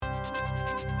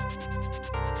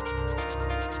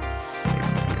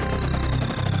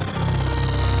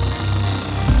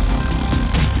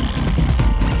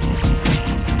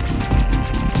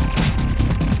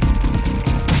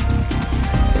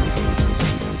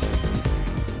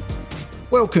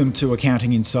Welcome to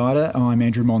Accounting Insider. I'm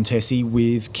Andrew Montesi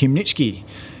with Kim Nitschke.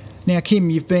 Now, Kim,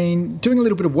 you've been doing a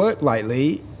little bit of work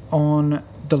lately on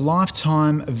the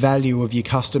lifetime value of your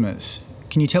customers.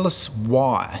 Can you tell us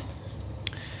why?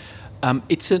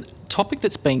 It's a topic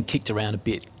that's been kicked around a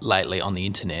bit lately on the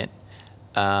internet,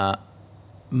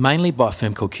 mainly by a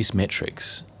firm called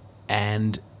Kissmetrics,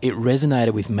 and it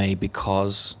resonated with me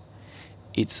because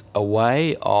it's a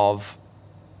way of...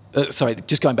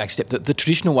 just going back a step, the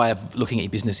traditional way of looking at your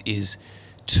business is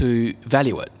to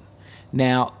value it.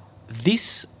 Now,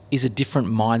 this is a different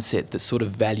mindset that sort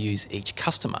of values each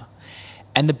customer.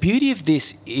 And the beauty of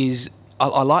this is,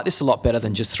 I like this a lot better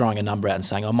than just throwing a number out and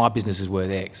saying, oh, my business is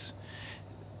worth X.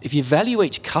 If you value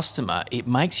each customer, it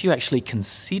makes you actually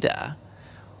consider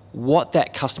what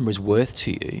that customer is worth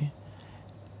to you,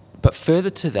 but further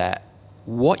to that,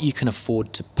 what you can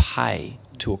afford to pay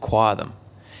to acquire them.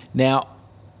 Now,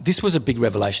 this was a big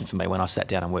revelation for me when I sat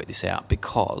down and worked this out,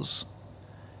 because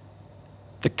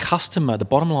the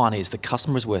bottom line is the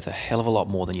customer is worth a hell of a lot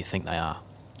more than you think they are,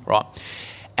 right?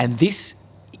 And this,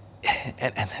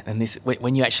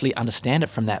 when you actually understand it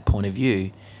from that point of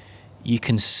view, you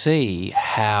can see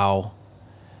how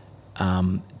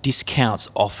discounts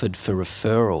offered for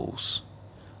referrals,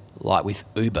 like with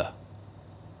Uber,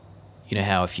 you know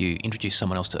how if you introduce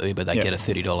someone else to Uber, they get a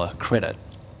 $30 credit.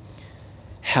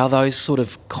 How those sort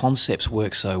of concepts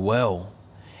work so well,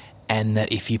 and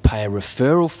that if you pay a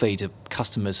referral fee to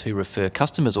customers who refer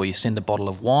customers, or you send a bottle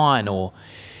of wine, or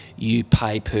you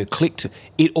pay per click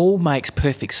it all makes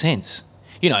perfect sense.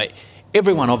 You know,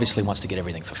 everyone obviously wants to get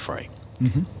everything for free.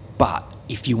 Mm-hmm. But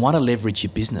if you want to leverage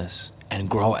your business and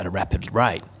grow at a rapid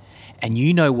rate, and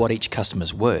you know what each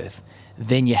customer's worth,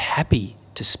 then you're happy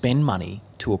to spend money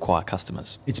to acquire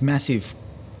customers. It's massive.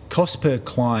 Cost per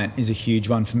client is a huge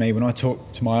one for me. When I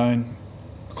talk to my own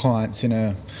clients in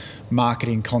a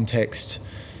marketing context,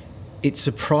 it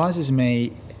surprises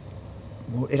me.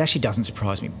 Well, it actually doesn't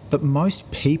surprise me, but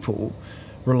most people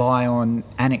rely on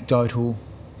anecdotal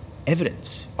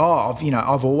evidence. Oh,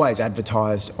 I've always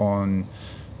advertised on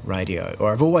radio,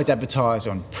 or I've always advertised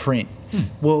on print.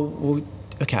 Well,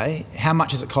 okay, how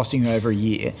much is it costing you over a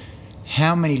year?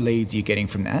 How many leads are you getting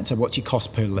from that? So what's your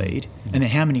cost per lead? And then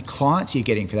how many clients are you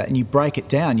getting for that? And you break it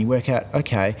down, you work out,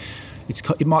 okay,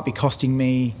 it might be costing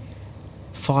me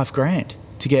 $5,000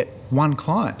 to get one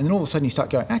client. And then all of a sudden you start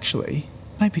going, actually,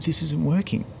 maybe this isn't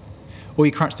working. Or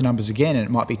you crunch the numbers again and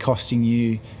it might be costing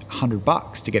you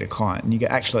 $100 to get a client. And you go,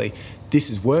 actually, this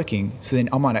is working. So then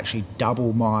I might actually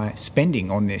double my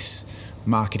spending on this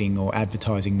marketing or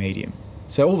advertising medium.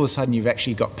 So all of a sudden you've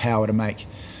actually got power to make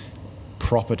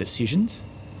proper decisions.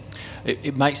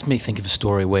 It makes me think of a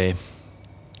story where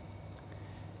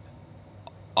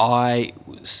I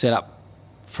set up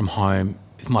from home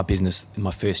with my business in my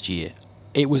first year.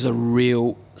 It was a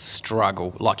real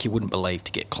struggle, like you wouldn't believe,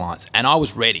 to get clients. And I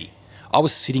was ready. I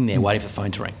was sitting there waiting for the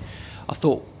phone to ring. I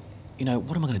thought,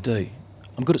 what am I going to do?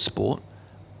 I'm good at sport.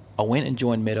 I went and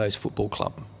joined Meadows Football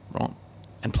Club, right,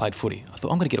 and played footy. I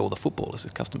thought, I'm going to get all the footballers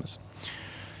as customers.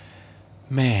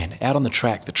 Man, out on the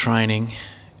track, the training,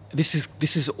 this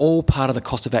is all part of the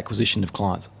cost of acquisition of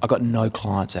clients. I got no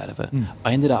clients out of it.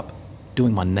 I ended up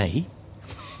doing my knee.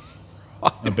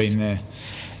 Right? I've been there.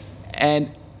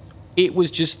 And it was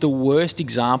just the worst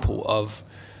example of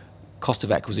cost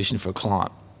of acquisition for a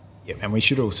client. Yep, and we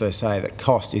should also say that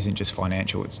cost isn't just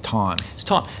financial, it's time. It's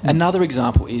time. Another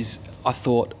example is I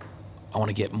thought I want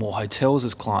to get more hotels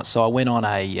as clients. So I went on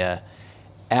a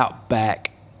outback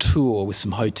tour with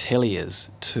some hoteliers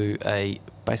to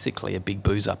basically a big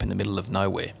booze up in the middle of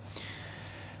nowhere.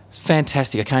 It's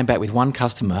fantastic. I came back with one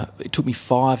customer. It took me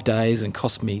 5 days and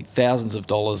cost me thousands of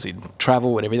dollars in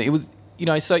travel and everything. It was,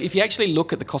 so if you actually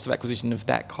look at the cost of acquisition of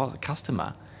that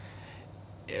customer,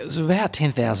 it was about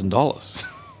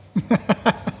 $10,000.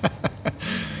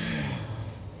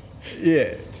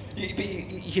 Yeah.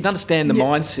 You can understand the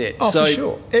mindset. Oh, for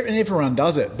sure. And everyone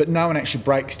does it, but no one actually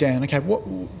breaks down, okay,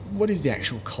 what is the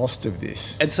actual cost of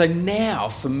this? And so now,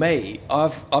 for me,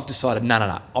 I've decided,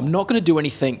 no. I'm not going to do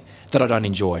anything that I don't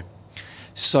enjoy.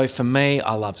 So for me,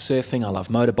 I love surfing, I love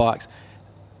motorbikes.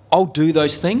 I'll do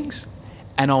those things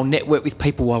and I'll network with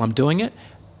people while I'm doing it,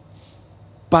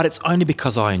 but it's only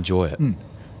because I enjoy it.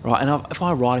 Right? And if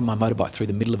I ride my motorbike through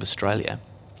the middle of Australia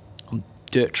on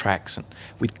dirt tracks and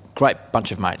with a great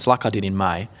bunch of mates, like I did in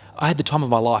May, I had the time of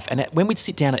my life. And when we'd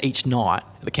sit down at each night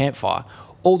at the campfire,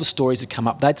 all the stories would come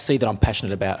up. They'd see that I'm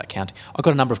passionate about accounting. I got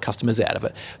a number of customers out of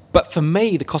it. But for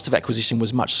me, the cost of acquisition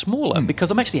was much smaller because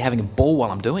I'm actually having a ball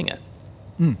while I'm doing it.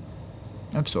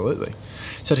 Absolutely.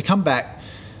 So to come back,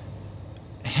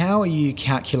 how are you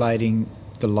calculating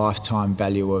the lifetime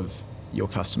value of your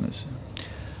customers?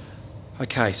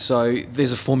 Okay, so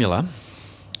there's a formula,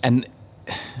 and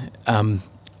a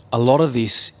lot of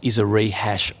this is a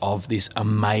rehash of this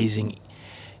amazing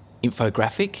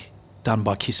infographic done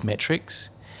by Kissmetrics.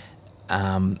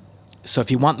 So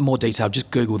if you want more detail, just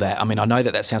Google that. I mean, I know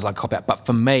that sounds like a cop-out, but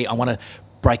for me, I want to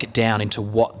break it down into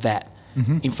what that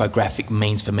infographic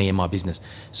means for me in my business.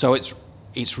 So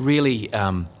it's really,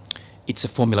 it's a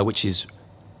formula which is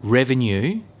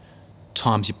revenue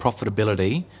times your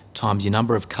profitability times your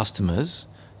number of customers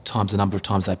times the number of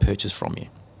times they purchase from you.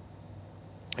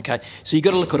 Okay, so you've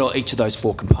got to look at each of those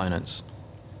four components.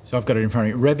 So I've got it in front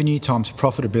of me. Revenue times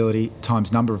profitability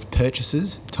times number of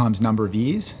purchases times number of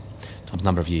years. Times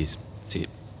number of years. That's it.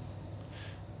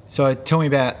 So tell me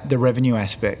about the revenue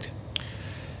aspect.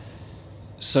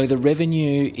 So the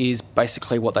revenue is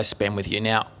basically what they spend with you.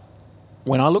 Now,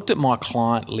 when I looked at my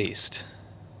client list,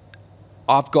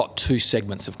 I've got two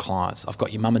segments of clients. I've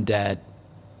got your mum and dad,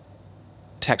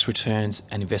 tax returns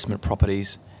and investment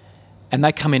properties, and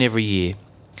they come in every year.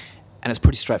 And it's a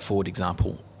pretty straightforward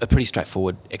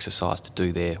exercise to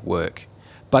do their work.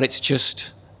 But it's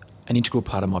just an integral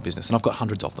part of my business, and I've got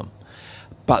hundreds of them.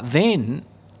 But then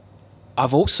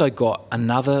I've also got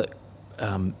another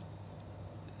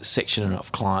section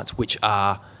of clients, which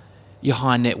are your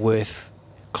high net worth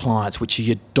clients, which are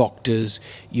your doctors,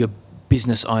 your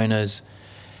business owners.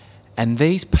 And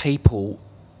these people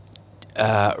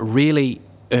really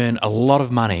earn a lot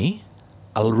of money,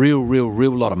 a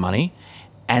real lot of money,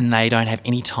 and they don't have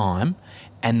any time,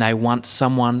 and they want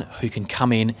someone who can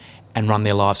come in and run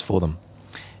their lives for them.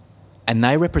 And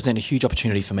they represent a huge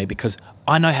opportunity for me because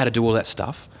I know how to do all that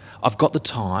stuff. I've got the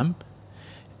time,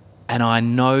 and I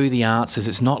know the answers.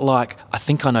 It's not like I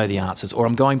think I know the answers, or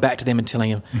I'm going back to them and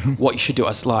telling them what you should do.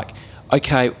 It's like,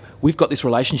 okay, we've got this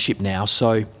relationship now,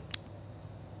 so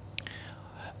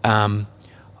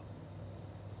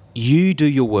you do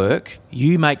your work,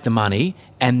 you make the money,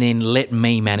 and then let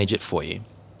me manage it for you.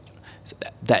 So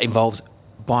that involves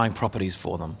buying properties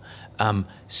for them,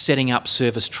 setting up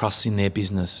service trusts in their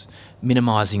business,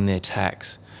 minimising their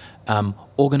tax,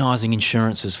 organising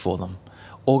insurances for them,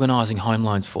 organising home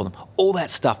loans for them, all that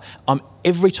stuff.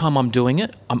 Every time I'm doing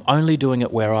it, I'm only doing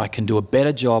it where I can do a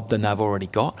better job than they've already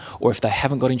got, or if they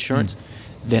haven't got insurance,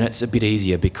 then it's a bit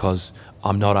easier because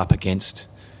I'm not up against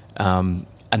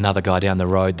another guy down the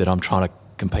road that I'm trying to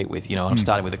compete with. I'm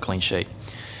starting with a clean sheet.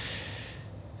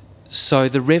 So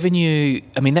the revenue,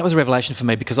 that was a revelation for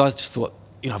me because I just thought,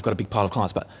 I've got a big pile of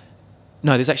clients, but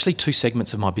no, there's actually two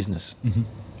segments of my business.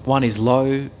 One is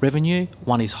low revenue,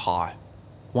 one is high.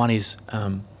 One is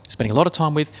spending a lot of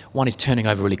time with, one is turning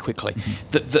over really quickly.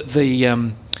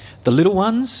 The little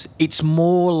ones, it's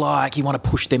more like you want to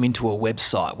push them into a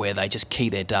website where they just key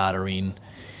their data in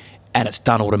and it's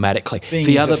done automatically.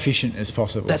 Being as efficient as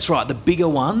possible. That's right. The bigger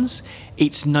ones,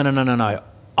 it's no.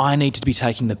 I need to be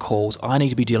taking the calls. I need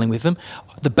to be dealing with them.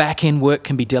 The back end work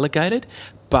can be delegated,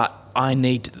 but they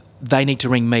need to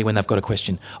ring me when they've got a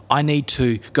question. I need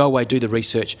to go away, do the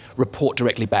research, report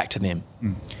directly back to them.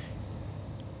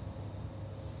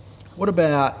 What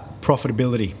about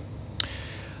profitability?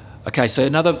 Okay, so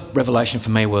another revelation for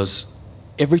me was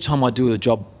every time I do a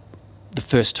job the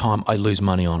first time, I lose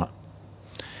money on it.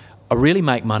 I really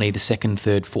make money the second,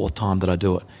 third, fourth time that I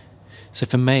do it. So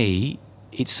for me,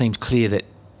 it seems clear that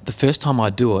the first time I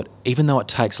do it, even though it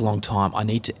takes a long time, I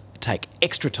need to take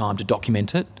extra time to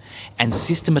document it and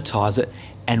systematise it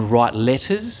and write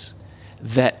letters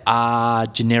that are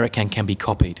generic and can be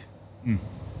copied.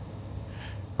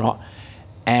 Right?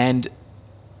 And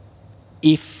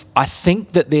if I think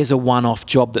that there's a one-off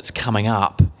job that's coming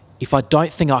up, if I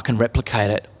don't think I can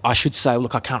replicate it, I should say,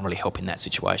 look, I can't really help in that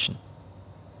situation.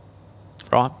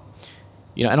 Right?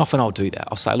 And often I'll do that.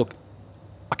 I'll say, look,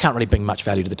 I can't really bring much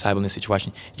value to the table in this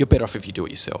situation. You're better off if you do it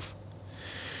yourself.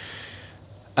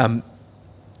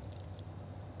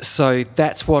 So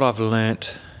that's what I've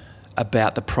learnt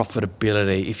about the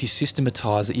profitability. If you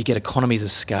systematise it, you get economies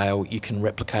of scale, you can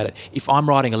replicate it. If I'm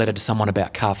writing a letter to someone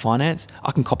about car finance,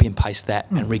 I can copy and paste that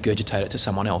and regurgitate it to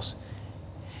someone else.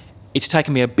 It's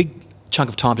taken me a big chunk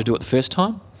of time to do it the first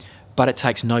time, but it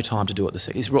takes no time to do it the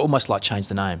second. It's almost like change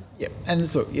the name. Yeah,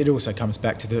 and look, it also comes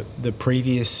back to the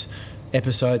previous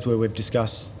episodes where we've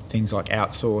discussed things like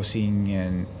outsourcing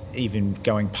and even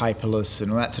going paperless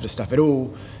and all that sort of stuff. It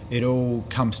all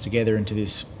comes together into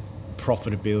this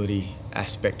profitability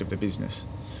aspect of the business.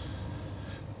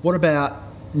 What about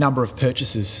number of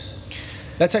purchases?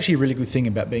 That's actually a really good thing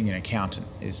about being an accountant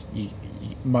is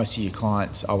most of your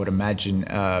clients, I would imagine,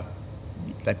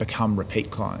 they become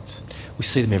repeat clients. We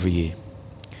see them every year.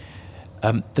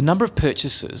 The number of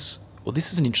purchases, well,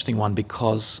 this is an interesting one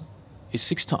because is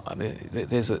 6 times.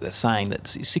 There's a saying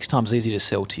that it's 6 times easier to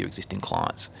sell to your existing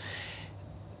clients.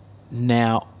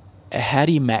 Now, how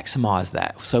do you maximise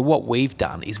that? So what we've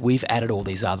done is we've added all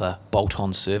these other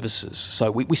bolt-on services.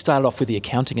 So we started off with the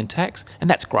accounting and tax, and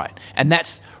that's great. And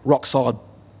that's rock solid,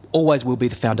 always will be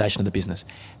the foundation of the business.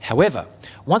 However,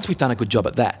 once we've done a good job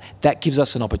at that, that gives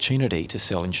us an opportunity to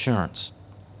sell insurance,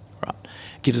 right?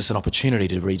 It gives us an opportunity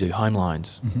to redo home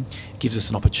loans. Mm-hmm. It gives us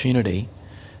an opportunity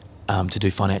to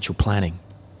do financial planning,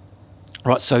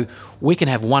 right? So we can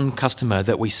have one customer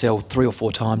that we sell 3 or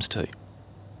 4 times to.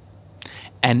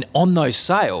 And on those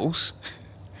sales,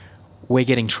 we're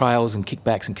getting trails and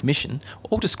kickbacks and commission,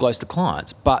 all disclosed to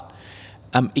clients. But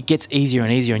it gets easier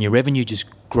and easier, and your revenue just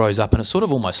grows up, and it's sort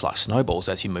of almost like snowballs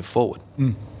as you move forward.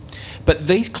 Mm. But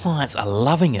these clients are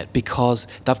loving it because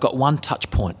they've got one touch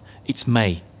point. It's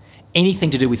me.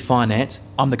 Anything to do with finance,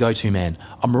 I'm the go-to man.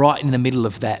 I'm right in the middle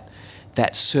of that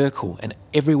circle, and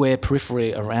everywhere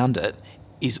periphery around it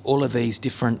is all of these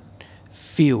different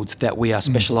fields that we are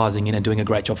specialising in and doing a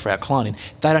great job for our client in.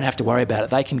 They don't have to worry about it.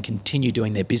 They can continue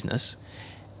doing their business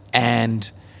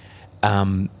and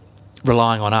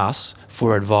relying on us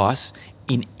for advice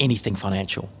in anything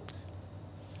financial.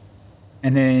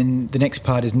 And then the next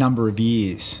part is number of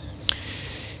years.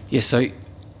 Yeah, so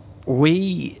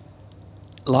we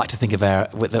like to think of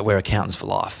that we're accountants for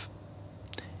life.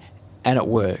 And it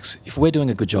works. If we're doing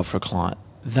a good job for a client,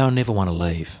 they'll never want to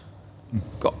leave.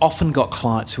 Often got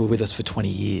clients who are with us for 20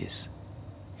 years.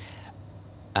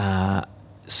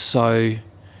 So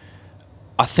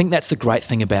I think that's the great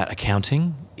thing about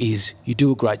accounting is you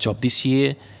do a great job this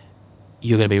year,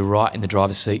 you're going to be right in the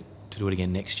driver's seat to do it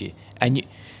again next year. And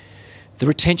the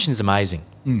retention is amazing.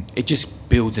 It just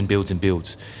builds and builds and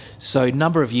builds. So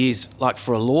number of years, like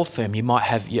for a law firm, you might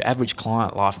have your average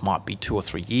client life might be 2 or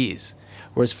 3 years.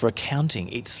 Whereas for accounting,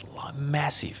 it's like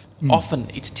massive.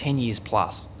 Often it's 10 years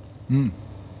plus. So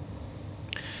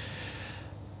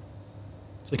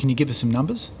can you give us some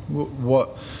numbers?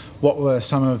 What were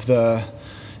some of the...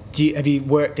 have you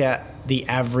worked out the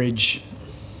average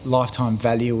lifetime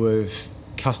value of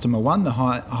customer one, the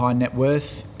high net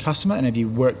worth customer, and have you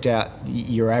worked out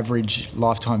your average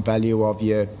lifetime value of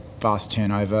your fast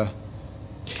turnover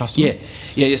customer?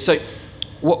 Yeah. So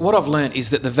what I've learned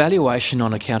is that the valuation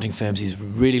on accounting firms is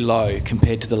really low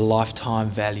compared to the lifetime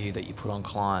value that you put on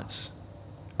clients,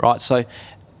 right? So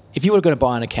if you were going to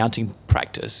buy an accounting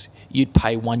practice, you'd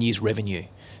pay 1 year's revenue.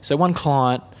 So one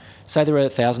client, say they're a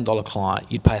 $1,000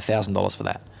 client, you'd pay $1,000 for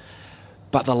that.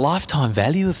 But the lifetime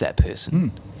value of that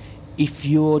person, if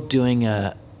you're doing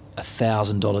a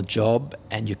 $1,000 job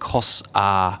and your costs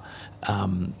are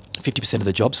 50% of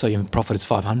the job, so your profit is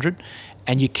 $500,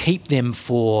 and you keep them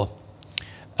for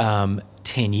 10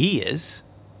 years,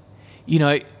 you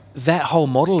know, that whole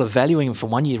model of valuing them for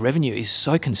 1 year revenue is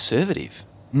so conservative,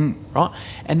 right?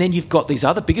 And then you've got these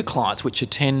other bigger clients, which are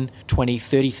 $10,000,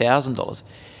 $20,000, $30,000.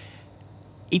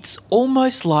 It's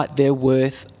almost like they're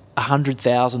worth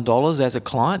 $100,000 as a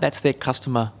client. That's their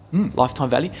customer lifetime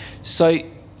value. So,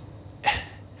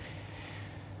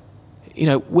 you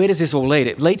know, where does this all lead?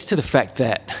 It leads to the fact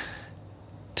that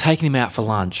taking them out for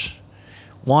lunch,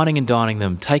 wining and dining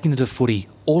them, taking them to footy,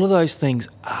 all of those things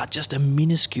are just a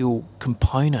minuscule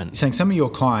component. You're saying some of your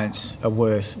clients are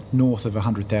worth north of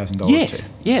 $100,000 yes. too?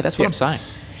 Yeah, that's what I'm saying.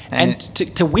 And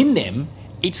to win them,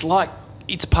 it's like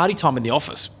it's party time in the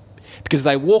office because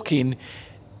they walk in,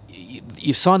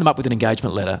 you sign them up with an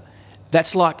engagement letter,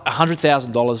 that's like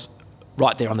 $100,000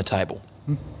 right there on the table.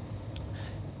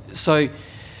 So,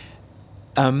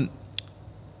 I mean,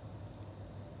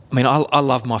 I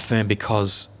love my firm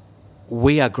because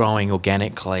we are growing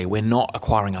organically. We're not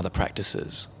acquiring other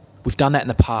practices. We've done that in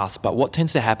the past, but what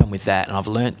tends to happen with that, and I've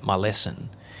learnt my lesson,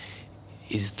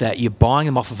 is that you're buying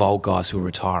them off of old guys who are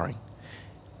retiring.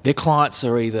 Their clients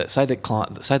are either,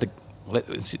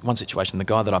 one situation, the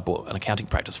guy that I bought an accounting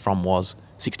practice from was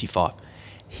 65.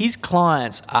 His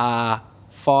clients are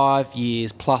 5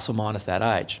 years plus or minus that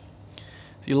age.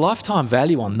 The lifetime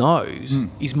value on those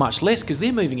is much less because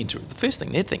they're moving into, the first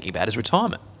thing they're thinking about is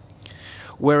retirement.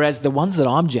 Whereas the ones that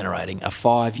I'm generating are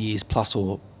 5 years plus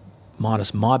or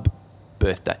minus my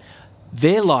birthday.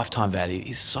 Their lifetime value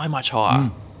is so much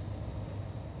higher.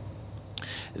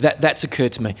 That's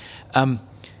occurred to me.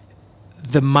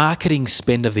 The marketing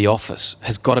spend of the office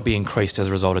has got to be increased as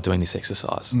a result of doing this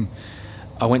exercise.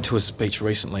 I went to a speech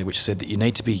recently which said that you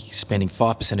need to be spending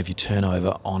 5% of your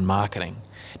turnover on marketing.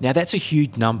 Now, that's a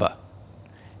huge number.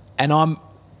 And I'm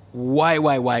way,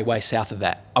 way, way, way south of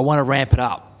that. I want to ramp it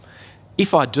up.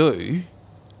 If I do,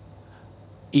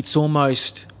 it's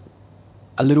almost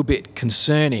a little bit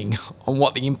concerning on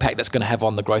what the impact that's going to have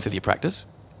on the growth of your practice.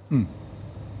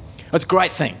 It's a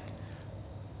great thing.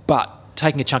 But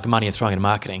taking a chunk of money and throwing it in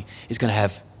marketing is going to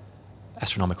have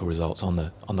astronomical results on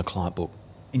the client book.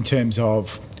 In terms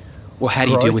of well, how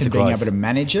do you deal with the growth? Being able to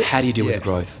manage it? How do you deal with the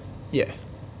growth? Yeah.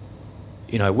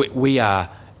 You know, we are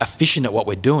efficient at what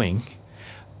we're doing,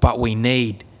 but we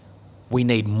need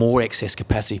more excess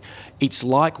capacity. It's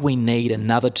like we need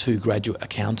another 2 graduate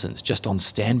accountants just on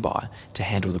standby to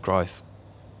handle the growth.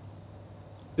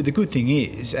 But the good thing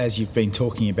is, as you've been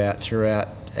talking about throughout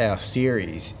our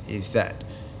series, is that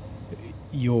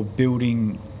you're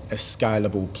building a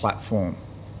scalable platform,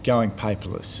 going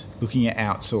paperless, looking at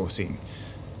outsourcing,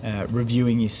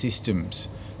 reviewing your systems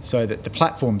so that the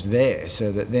platform's there,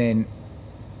 so that then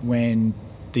when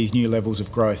these new levels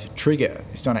of growth trigger,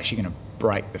 it's not actually going to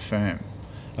break the firm.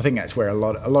 I think that's where a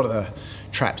lot of the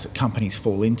traps that companies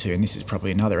fall into, and this is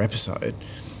probably another episode,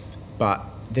 but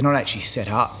they're not actually set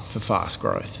up for fast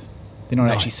growth. They're not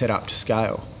actually set up to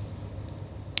scale.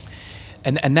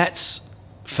 And that's,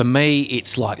 for me,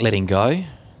 it's like letting go.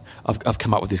 I've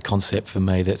come up with this concept for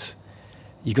me that's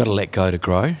you got to let go to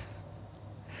grow,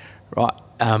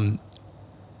 right?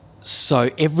 So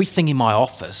everything in my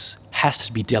office has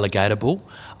to be delegatable.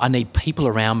 I need people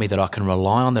around me that I can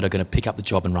rely on that are going to pick up the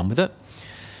job and run with it.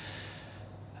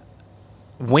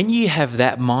 When you have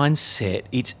that mindset,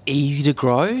 it's easy to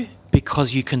grow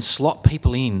because you can slot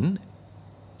people in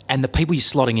and the people you're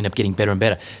slotting in are getting better and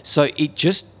better. So it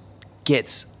just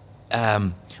gets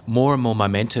more and more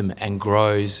momentum and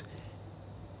grows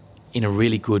in a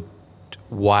really good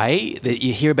way. That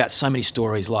you hear about so many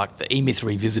stories like the E-Myth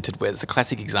Revisited, where it's a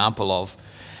classic example of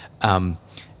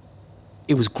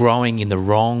it was growing in the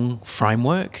wrong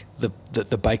framework,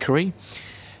 the bakery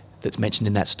that's mentioned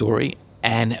in that story,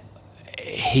 and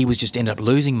he was just ended up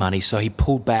losing money, so he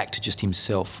pulled back to just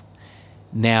himself.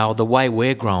 Now, the way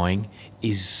we're growing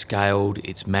is scaled,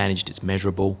 it's managed, it's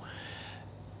measurable.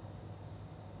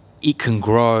 It can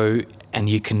grow and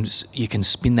you can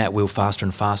spin that wheel faster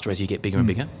and faster as you get bigger and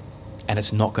bigger, and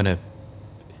it's not going to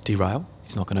derail.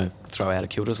 It's not going to throw out a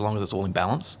kilter as long as it's all in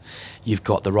balance. You've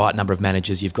got the right number of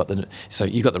managers. You've got the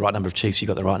right number of chiefs. You've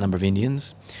got the right number of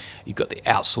Indians. You've got the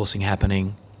outsourcing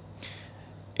happening.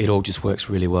 It all just works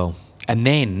really well. And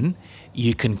then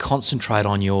you can concentrate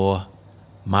on your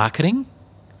marketing,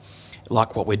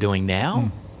 like what we're doing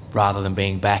now, rather than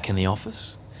being back in the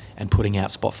office and putting out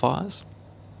spot fires.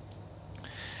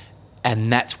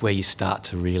 And that's where you start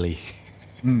to really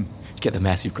get the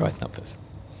massive growth numbers.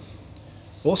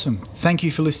 Awesome. Thank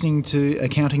you for listening to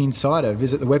Accounting Insider.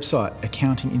 Visit the website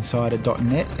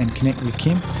accountinginsider.net and connect with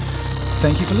Kim.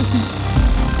 Thank you for listening.